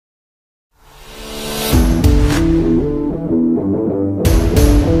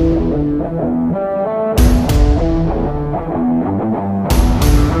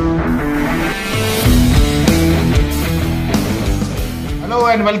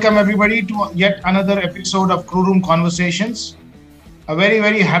and welcome everybody to yet another episode of Crew Room Conversations. A very,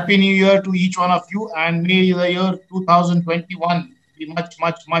 very happy new year to each one of you, and may the year 2021 be much,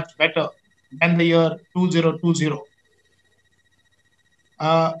 much, much better than the year 2020.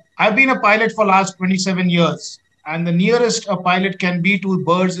 I've been a pilot for last 27 years, and the nearest a pilot can be to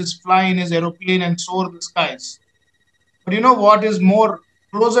birds is fly in his aeroplane and soar the skies. But you know what is more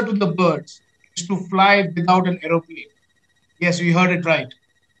closer to the birds is to fly without an aeroplane. Yes, we heard it right.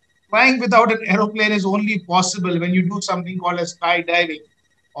 Flying without an aeroplane is only possible when you do something called as skydiving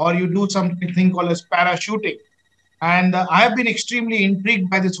or you do something called as parachuting. And I have been extremely intrigued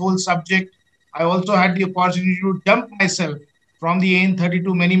by this whole subject. I also had the opportunity to jump myself from the Hain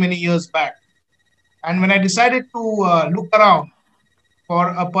 32 many, many years back. And when I decided to look around for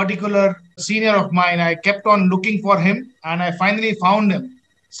a particular senior of mine, I kept on looking for him and I finally found him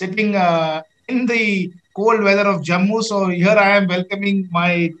sitting in the cold weather of Jammu. So here I am welcoming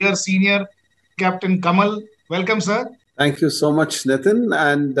my dear senior, Captain Kamal. Welcome, sir. Thank you so much, Nitin.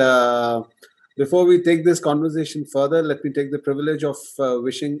 And before we take this conversation further, let me take the privilege of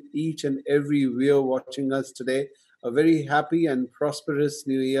wishing each and every viewer watching us today a very happy and prosperous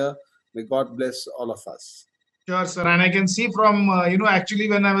new year. May God bless all of us. Sure, sir. And I can see from, actually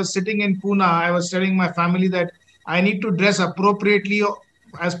when I was sitting in Pune, I was telling my family that I need to dress appropriately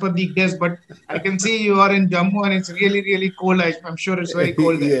as per the guest, but I can see you are in Jammu and it's really, really cold. I'm sure it's very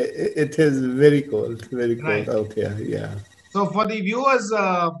cold there. Yeah, it is very cold Right. out here. Yeah. So for the viewers,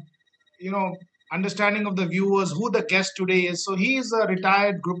 understanding of the viewers, who the guest today is. So he is a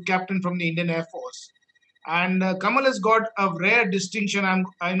retired group captain from the Indian Air Force. And Kamal has got a rare distinction.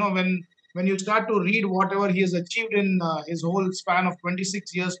 I know when you start to read whatever he has achieved in his whole span of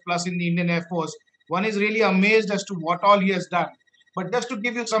 26 years plus in the Indian Air Force, one is really amazed as to what all he has done. But just to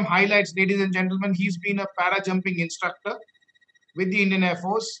give you some highlights, ladies and gentlemen, he's been a para jumping instructor with the Indian Air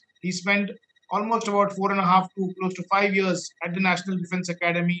Force. He spent almost about 4.5 to close to 5 years at the National Defense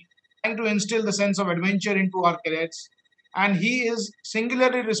Academy, trying to instill the sense of adventure into our cadets. And he is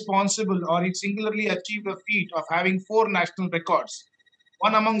singularly responsible, or he singularly achieved a feat of having 4 national records.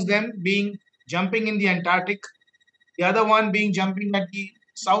 One amongst them being jumping in the Antarctic, the other one being jumping at the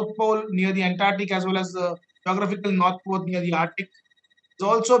South Pole near the Antarctic, as well as the geographical North Pole near the Arctic. He's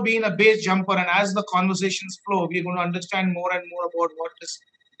also been a base jumper, and as the conversations flow, we're going to understand more and more about what this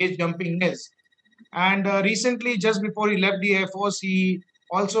base jumping is. And recently, just before he left the Air Force, he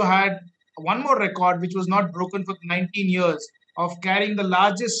also had one more record, which was not broken for 19 years, of carrying the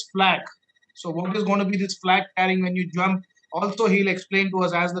largest flag. So, what is going to be this flag carrying when you jump? Also, he'll explain to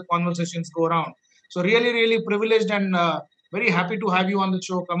us as the conversations go around. So, really, really privileged and very happy to have you on the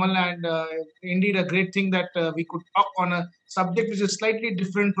show, Kamal. And indeed, a great thing that we could talk on a subject which is slightly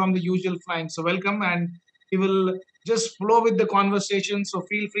different from the usual flying. So, welcome, and we will just flow with the conversation. So,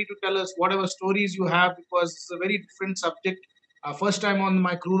 feel free to tell us whatever stories you have because it's a very different subject. First time on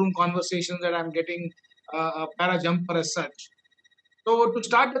my crew room conversations that I'm getting a para jumper as such. So to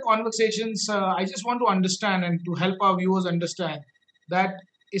start the conversations, I just want to understand and to help our viewers understand that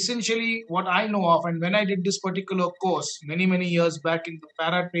essentially what I know of, and when I did this particular course many, many years back in the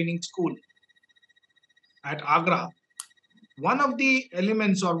para training school at Agra, one of the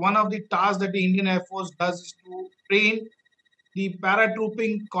elements or one of the tasks that the Indian Air Force does is to train the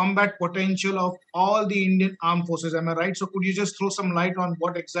paratrooping combat potential of all the Indian armed forces. Am I right? So could you just throw some light on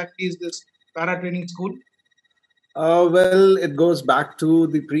what exactly is this para training school? Well, it goes back to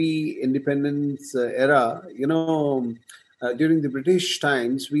the pre-independence era. During the British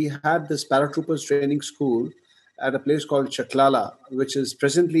times, we had this paratroopers training school at a place called Chaklala, which is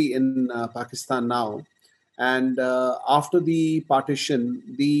presently in Pakistan now. And after the partition,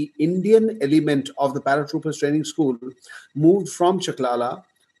 the Indian element of the paratroopers training school moved from Chaklala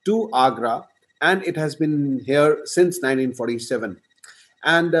to Agra, and it has been here since 1947.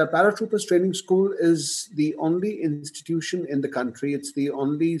 And paratroopers training school is the only institution in the country. It's the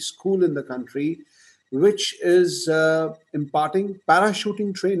only school in the country which is imparting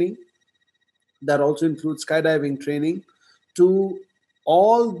parachuting training that also includes skydiving training to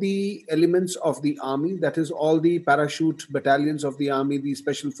all the elements of the army, that is all the parachute battalions of the army, the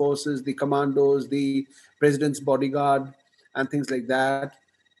special forces, the commandos, the president's bodyguard, and things like that,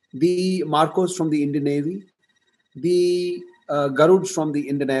 the Marcos from the Indian Navy, the Garuds from the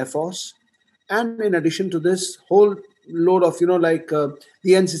Indian Air Force, and in addition to this, whole load of, the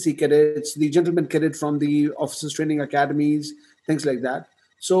NCC cadets, the gentleman cadet from the officers training academies, things like that.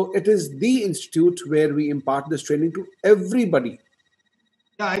 So it is the institute where we impart this training to everybody.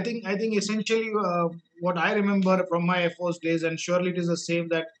 Yeah, I think essentially what I remember from my Air Force days, and surely it is the same,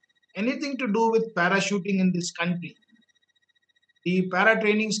 that anything to do with parachuting in this country the para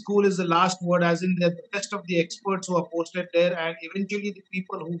training school is the last word, as in the rest of the experts who are posted there, and eventually the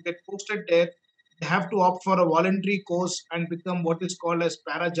people who get posted there, they have to opt for a voluntary course and become what is called as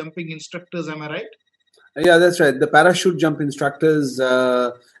para jumping instructors. Am I right? Yeah, that's right. The parachute jump instructors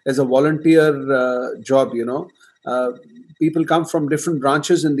is a volunteer job. Uh, People come from different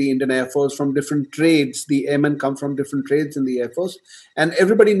branches in the Indian Air Force, from different trades. The airmen come from different trades in the Air Force, and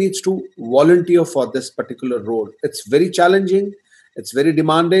everybody needs to volunteer for this particular role. It's very challenging, it's very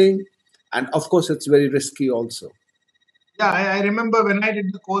demanding, and of course, it's very risky also. Yeah, I remember when I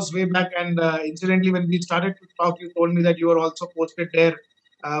did the course way back, and incidentally, when we started to talk, you told me that you were also posted there,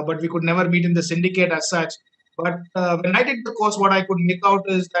 but we could never meet in the syndicate as such. But when I did the course, what I could make out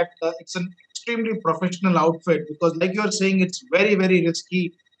is that it's an extremely professional outfit because, like you're saying, it's very, very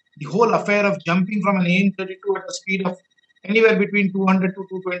risky. The whole affair of jumping from an AN-32 at a speed of anywhere between 200 to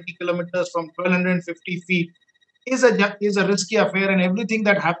 220 kilometers from 1250 feet is a risky affair, and everything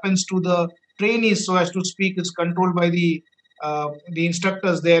that happens to the trainees, so as to speak, is controlled by the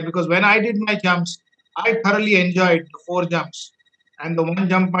instructors there. Because when I did my jumps, I thoroughly enjoyed the four jumps and the one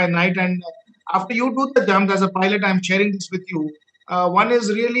jump by night. And after you do the jumps as a pilot, I'm sharing this with you. One is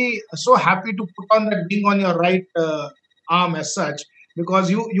really so happy to put on that wing on your right arm as such,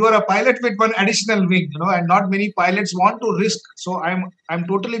 because you are a pilot with one additional wing, and not many pilots want to risk. So I'm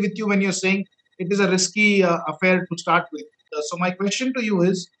totally with you when you're saying it is a risky affair to start with. So my question to you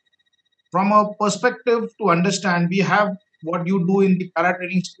is, from a perspective to understand, we have what you do in the para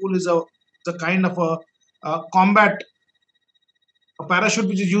training school is a kind of a combat a parachute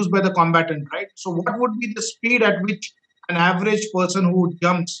which is used by the combatant, right? So what would be the speed at which an average person who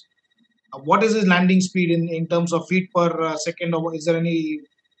jumps? What is his landing speed in terms of feet per second, or is there any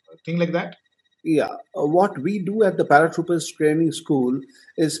thing like that? Yeah, what we do at the paratroopers training school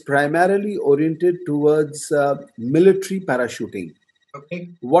is primarily oriented towards military parachuting. Okay.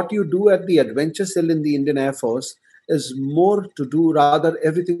 What you do at the adventure cell in the Indian Air Force is more to do, rather,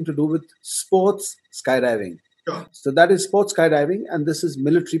 everything to do with sports skydiving. Sure. So that is sports skydiving, and this is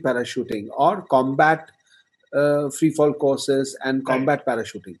military parachuting or combat free fall courses and Right. combat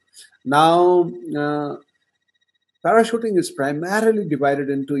parachuting. Now, parachuting is primarily divided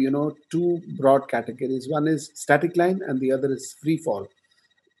into two broad categories. One is static line, and the other is free fall.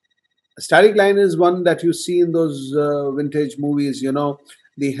 Static line is one that you see in those vintage movies,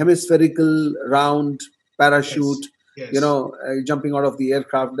 the hemispherical round Yes. parachute, Yes. jumping out of the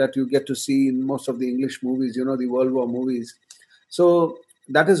aircraft that you get to see in most of the English movies, the World War movies. So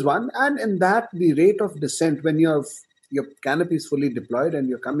that is one. And in that, the rate of descent, when your canopy is fully deployed and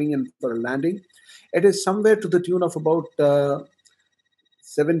you're coming in for a landing, it is somewhere to the tune of about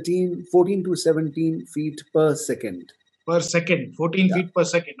 14 to 17 feet per second. Per second, 14 Yeah, feet per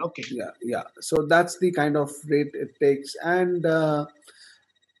second. Okay. yeah. So that's the kind of rate it takes. And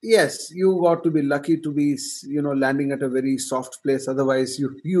yes, you got to be lucky to be landing at a very soft place. Otherwise,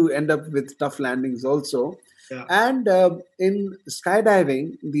 you end up with tough landings also. Yeah. And in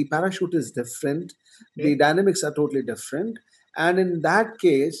skydiving, the parachute is different. The Okay. dynamics are totally different. And in that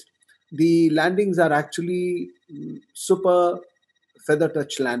case, the landings are actually super feather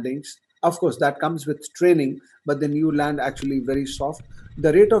touch landings. Of course, that comes with training, but then you land actually very soft.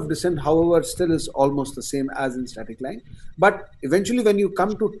 The rate of descent, however, still is almost the same as in static line. But eventually, when you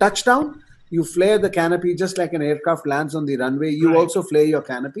come to touchdown, you flare the canopy just like an aircraft lands on the runway. You Right. also flare your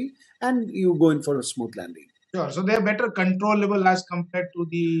canopy and you go in for a smooth landing. Sure. So they are better controllable as compared to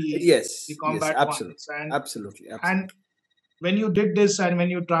the Yes, combat absolutely, ones. And absolutely. when you did this and when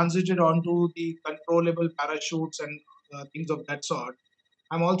you transited onto the controllable parachutes and things of that sort,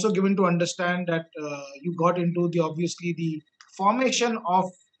 I'm also given to understand that you got into the obviously the formation of.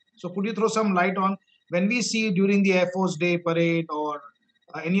 So could you throw some light on when we see during the Air Force Day parade or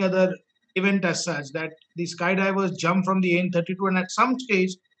any other event as such that the skydivers jump from the AN-32 and at some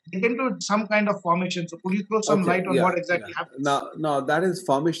stage they get into some kind of formation. So could you throw some Okay, light on yeah, what yeah. exactly happens? Now that is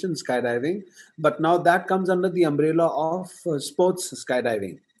formation skydiving, but now that comes under the umbrella of sports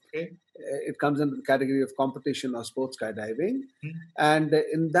skydiving. Okay. It comes under the category of competition or sports skydiving, Hmm. and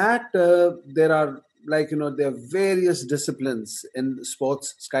in that there are, there are various disciplines in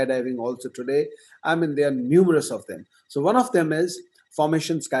sports skydiving also today. I mean, there are numerous of them. So one of them is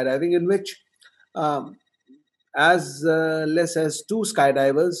formation skydiving, in which um, as less as two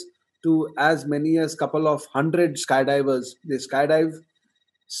skydivers to as many as couple of hundred skydivers, they skydive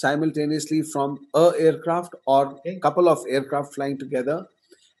simultaneously from a aircraft or Okay. couple of aircraft flying together,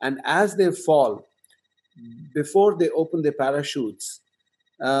 and as they fall, before they open their parachutes,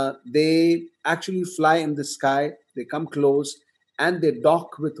 they actually fly in the sky, they come close, and they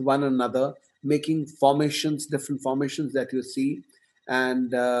dock with one another, making formations, different formations that you see.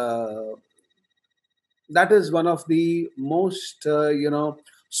 and that is one of the most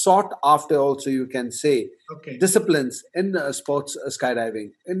sought after, also you can say, Okay. disciplines in sports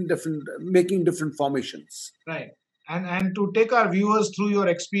skydiving, in different making different formations. Right. And to take our viewers through your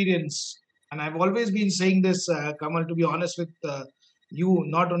experience, and I've always been saying this, Kamal, to be honest with you,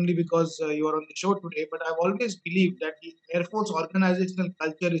 not only because you are on the show today, but I've always believed that the Air Force organizational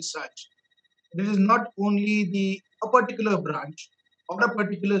culture is such. This is not only a particular branch or a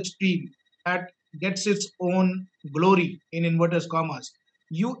particular stream that gets its own glory in inverters commas.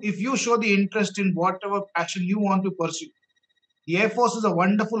 If you show the interest in whatever passion you want to pursue, the Air Force is a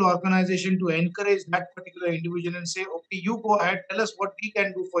wonderful organization to encourage that particular individual and say, okay, you go ahead, tell us what we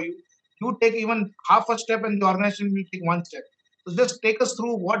can do for you. You take even half a step, and the organization will take one step. So just take us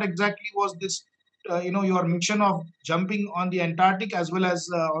through what exactly was this, your mission of jumping on the Antarctic as well as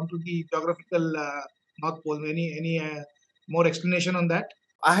onto the geographical North Pole. Any more explanation on that?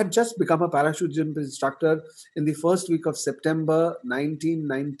 I had just become a parachute jump instructor in the first week of September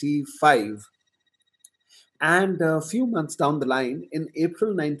 1995. And a few months down the line, in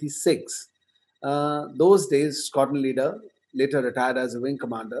April 96, those days, squadron leader, later retired as a wing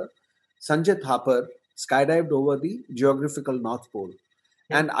commander, Sanjay Thapar, skydived over the geographical North Pole.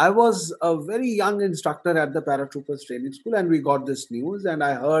 Okay. And I was a very young instructor at the paratroopers training school, and we got this news, and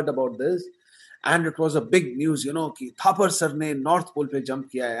I heard about this. And it was a big news, कि Thapar sir ने North Pole पे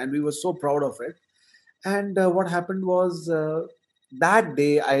jump किया है, and we were so proud of it. And what happened was, that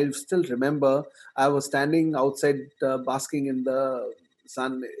day, I still remember, I was standing outside basking in the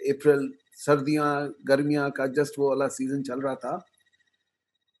sun. April, सर्दियाँ गर्मियाँ का just वो वाला season चल रहा था.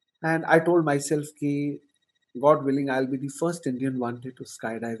 And I told myself कि God willing, I'll be the first Indian one day to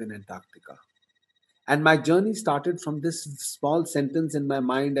skydive in Antarctica. And my journey started from this small sentence in my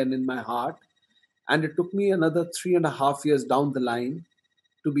mind and in my heart. And it took me another 3.5 years down the line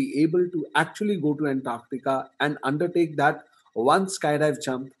to be able to actually go to Antarctica and undertake that one skydive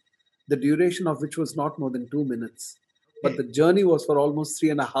jump, the duration of which was not more than 2 minutes. But Okay. the journey was for almost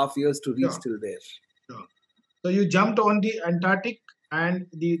 3.5 years to reach Sure. till there. Sure. So you jumped on the Antarctic, and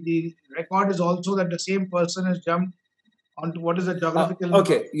the record is also that the same person has jumped onto what is the geographical.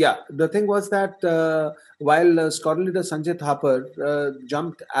 Okay, yeah. The thing was that while squadron leader Sanjay Thapar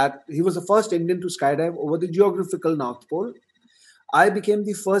he was the first Indian to skydive over the geographical North Pole. I became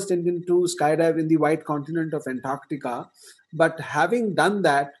the first Indian to skydive in the white continent of Antarctica. But having done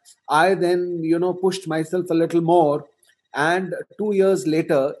that, I then, pushed myself a little more. And 2 years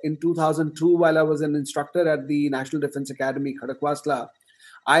later, in 2002, while I was an instructor at the National Defense Academy, Khadakwasla,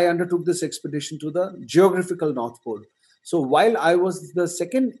 I undertook this expedition to the geographical North Pole. So while I was the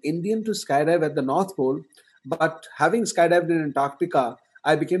second Indian to skydive at the North Pole, but having skydived in Antarctica,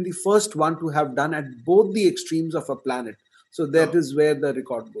 I became the first one to have done at both the extremes of a planet. So that Sure. is where the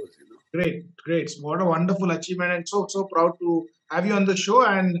record goes. Great, great. What a wonderful achievement, and so proud to have you on the show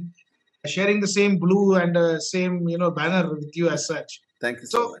and sharing the same blue and same banner with you as such. Thank you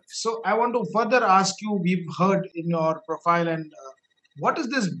so So, much. so I want to further ask you. We've heard in your profile, and what is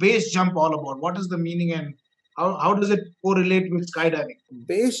this base jump all about? What is the meaning, and how does it correlate with skydiving?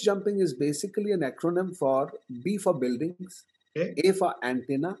 Base jumping is basically an acronym for B for buildings, Okay, A for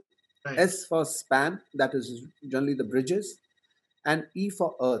antenna, right. S for span, that is generally the bridges, and E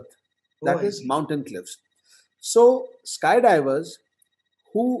for earth, Oh, that I is see. mountain cliffs. So skydivers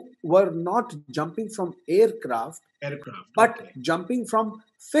who were not jumping from aircraft Aircraft. but Okay. jumping from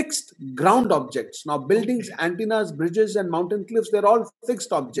fixed ground objects. Now, buildings, Okay. antennas, bridges, and mountain cliffs, they're all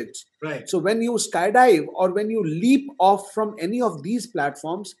fixed objects. Right. So, when you skydive or when you leap off from any of these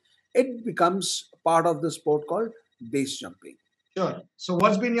platforms, it becomes part of the sport called base jumping. Sure. So,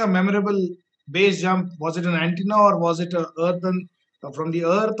 what's been your memorable base jump? Was it an antenna, or was it a earthen from the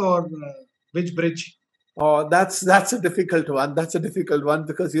earth, or which bridge? Oh, that's a difficult one. That's a difficult one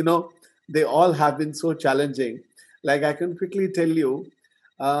because they all have been so challenging. Like I can quickly tell you,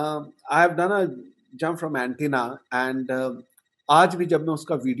 I have done a jump from antenna, and आज भी जब मैं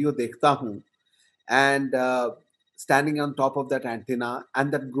उसका video देखता हूँ, and standing on top of that antenna,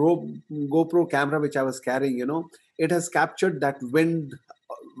 and that GoPro camera which I was carrying, it has captured that wind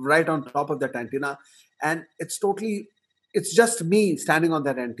right on top of that antenna, and it's just me standing on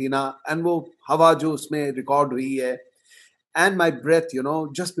that antenna, and वो हवा जो उसमें record हुई है, and my breath,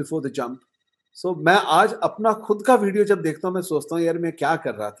 just before the jump. So मैं आज अपना खुद का वीडियो जब देखता हूँ, मैं सोचता हूँ यार मैं क्या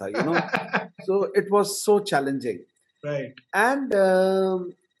कर रहा था. So it was so challenging. Right. And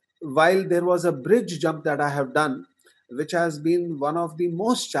while there was a bridge jump that I have done, which has been one of the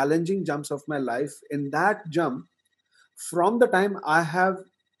most challenging jumps of my life, in that jump, from the time I have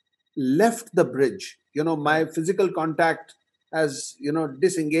left the bridge, my physical contact has,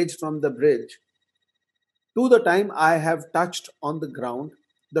 disengaged from the bridge to the time I have touched on the ground,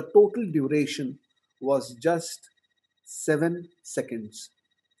 the total duration was just 7 seconds.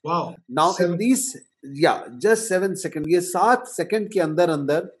 Wow. Now, in Seven. these, yeah, just 7 seconds, ये 7 second के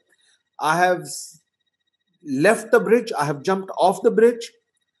अंदर I have left the bridge, I have jumped off the bridge,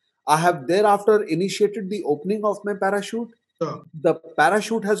 I have thereafter initiated the opening of my parachute. Sure. The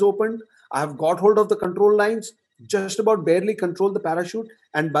parachute has opened. I have got hold of the control lines, just about barely controlled the parachute,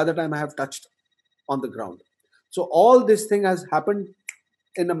 and by the time I have touched on the ground. So all this thing has happened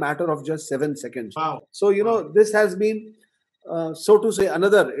in a matter of just 7 seconds. Wow. So, Wow. this has been, so to say,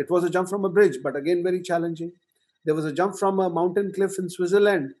 another. It was a jump from a bridge, but again, very challenging. There was a jump from a mountain cliff in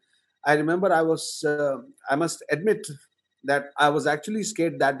Switzerland. I remember I must admit that I was actually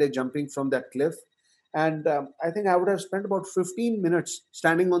scared that day jumping from that cliff. And I think I would have spent about 15 minutes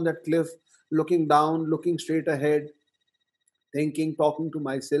standing on that cliff, looking down, looking straight ahead, thinking, talking to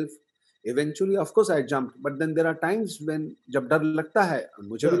myself. Eventually, of course, I jumped. But then there are times when जब डर लगता है,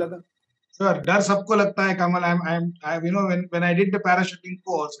 मुझे भी Sure. लगा. Sure. डर सबको लगता है, Kamal. When I did the parachuting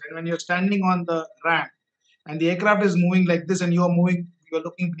course, and when you're standing on the ramp and the aircraft is moving like this and you're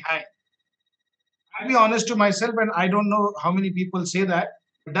looking behind. I'll be honest to myself, and I don't know how many people say that.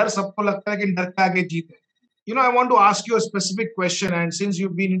 डर सबको लगता है कि डर के आगे जीत है. I want to ask you a specific question, and since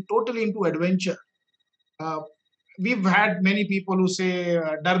you've been totally into adventure, uh, we've had many people who say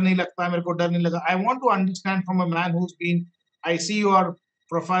डर नहीं लगता, मेरे को डर नहीं लगा. I want to understand from a man who's been. I see your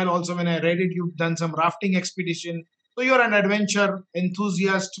profile also when I read it. You've done some rafting expedition, so you're an adventure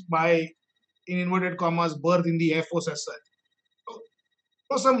enthusiast by, in inverted commas, birth in the Air Force as such. So,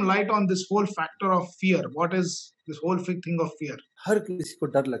 throw some light on this whole factor of fear. What is this whole thing of fear? हर किसी को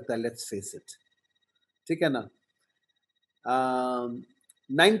डर लगता है, let's face it. ठीक है ना?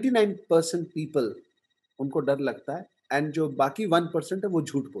 99% people उनको डर लगता है, and जो बाकी 1% है वो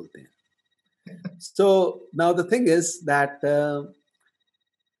झूठ बोलते हैं. So now the thing is that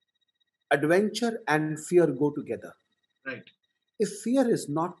adventure and fear go together. Right. If fear is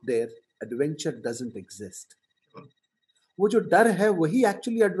not there, adventure doesn't exist. वो जो डर है वही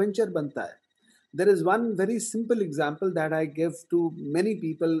actually adventure बनता है. There is one very simple example that I give to many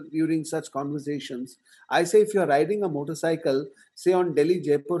people during such conversations. I say, if you're riding a motorcycle, say on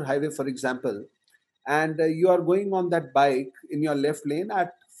Delhi-Jaipur highway, for example, and you are going on that bike in your left lane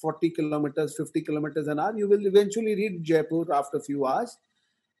at 40 kilometers, 50 kilometers an hour, you will eventually reach Jaipur after a few hours.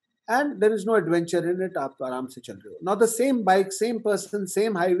 And there is no adventure in it. आप आराम से चल रहे हो. Now the same bike, same person,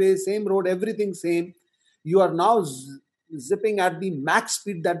 same highway, same road, everything same. You are now zipping at the max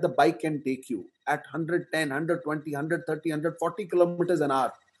speed that the bike can take you at 110, 120, 130, 140 kilometers an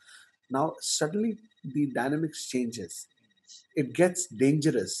hour. Now suddenly the dynamics changes. It gets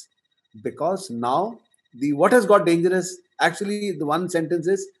dangerous because now what has got dangerous, actually the one sentence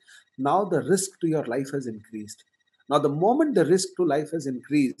is, now the risk to your life has increased. Now the moment the risk to life has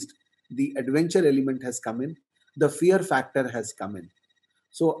increased, the adventure element has come in, the fear factor has come in.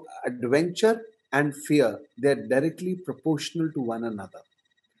 So adventure and fear, they're directly proportional to one another.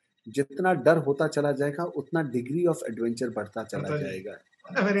 जितना डर होता चला जाएगा उतना degree of adventure बढ़ता चला जाएगा.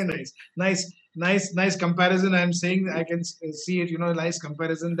 Very nice comparison. I'm saying I can see it. Nice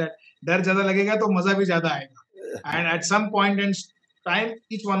comparison that डर ज्यादा लगेगा तो मजा भी ज्यादा आएगा. And at some point in time,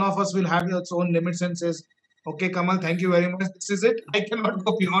 each one of us will have its own limits and says, "Okay, Kamal, thank you very much. This is it. I cannot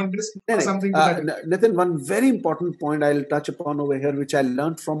go beyond this." Something to that. Nitin, one very important point I'll touch upon over here, which I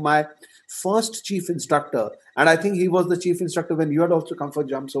learned from my first chief instructor, and I think he was the chief instructor when you had also come for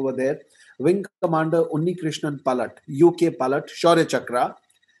jumps over there, Wing Commander Unni Krishnan Palat, UK Palat, Shaurya Chakra.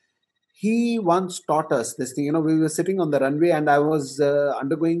 He once taught us this thing. We were sitting on the runway and I was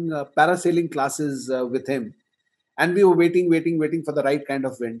undergoing parasailing classes with him, and we were waiting for the right kind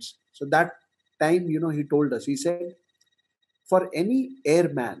of winds. So that time, he told us, he said, for any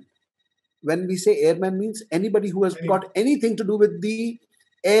airman, when we say airman means anybody who has got anything to do with the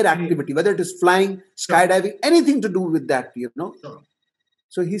air activity, whether it is flying, skydiving, anything to do with that,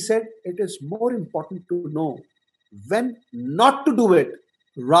 So he said, it is more important to know when not to do it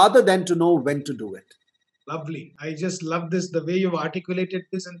rather than to know when to do it. Lovely. I just love this, the way you've articulated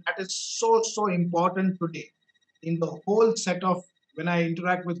this, and that is so important today in the whole set of, when I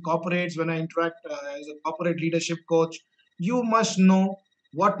interact with corporates, when I interact as a corporate leadership coach, you must know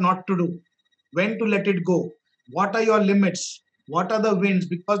what not to do, when to let it go, what are your limits, what are the winds,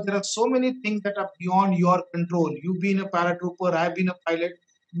 because there are so many things that are beyond your control. You've been a paratrooper, I've been a pilot.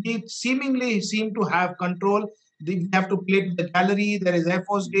 We seemingly seem to have control. We have to play to the gallery. There is Air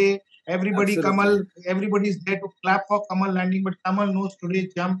Force Day. Everybody, Kamal, everybody's there to clap for Kamal landing, but Kamal knows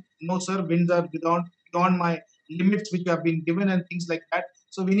today's jump. No, sir, winds are beyond my limits which have been given and things like that.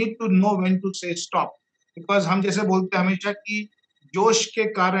 So we need to know when to say stop, because हम जैसे बोलते हैं हमेशा कि जोश के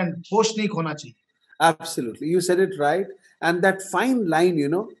कारण होश नहीं खोना चाहिए. Absolutely. You said it right. And that fine line,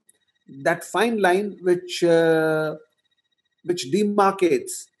 that fine line which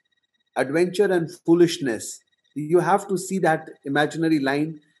demarcates adventure and foolishness. You have to see that imaginary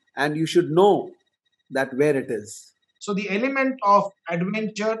line, and you should know that where it is. So the element of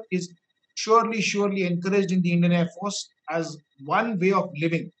adventure is surely encouraged in the Indian Air Force as one way of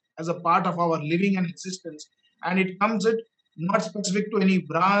living, as a part of our living and existence. And it comes it not specific to any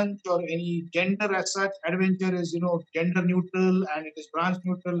branch or any gender as such. Adventure is, gender neutral and it is branch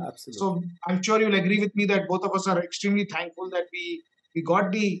neutral. Absolutely. So I'm sure you'll agree with me that both of us are extremely thankful that we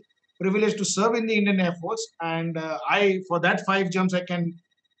got the privilege to serve in the Indian Air Force. And for that 5 jumps, I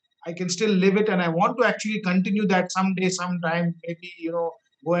can still live it, and I want to actually continue that someday, sometime, maybe,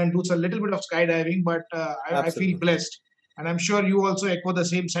 go and do a little bit of skydiving, but I feel blessed. And I'm sure you also echo the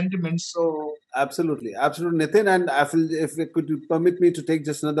same sentiments. So absolutely, Nitin. And I feel, if you could permit me to take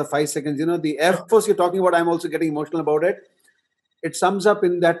just another 5 seconds, the Air Force you're talking about, I'm also getting emotional about it. It sums up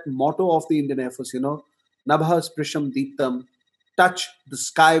in that motto of the Indian Air Force, Nabha Sprisham Deeptam, touch the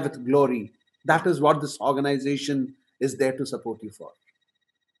sky with glory. That is what this organization is there to support you for.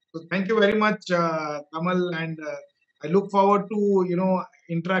 So thank you very much, Kamal, and I look forward to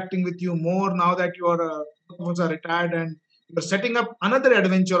interacting with you more now that you are retired and you're setting up another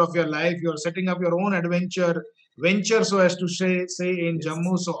adventure of your life. You're setting up your own venture, so as to say in Yes.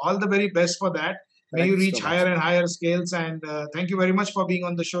 Jammu. So all the very best for that. May you reach higher and higher scales. And thank you very much for being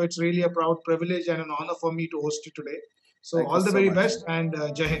on the show. It's really a proud privilege and an honor for me to host you today. So all the very best, and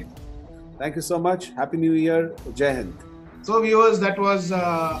Jai Hind. Thank you so much. Happy New Year. Jai Hind. So viewers, that was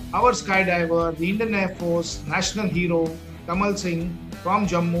our skydiver, the Indian Air Force national hero, Kamal Singh from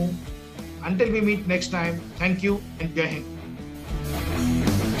Jammu. Until we meet next time, thank you and Jai Hind.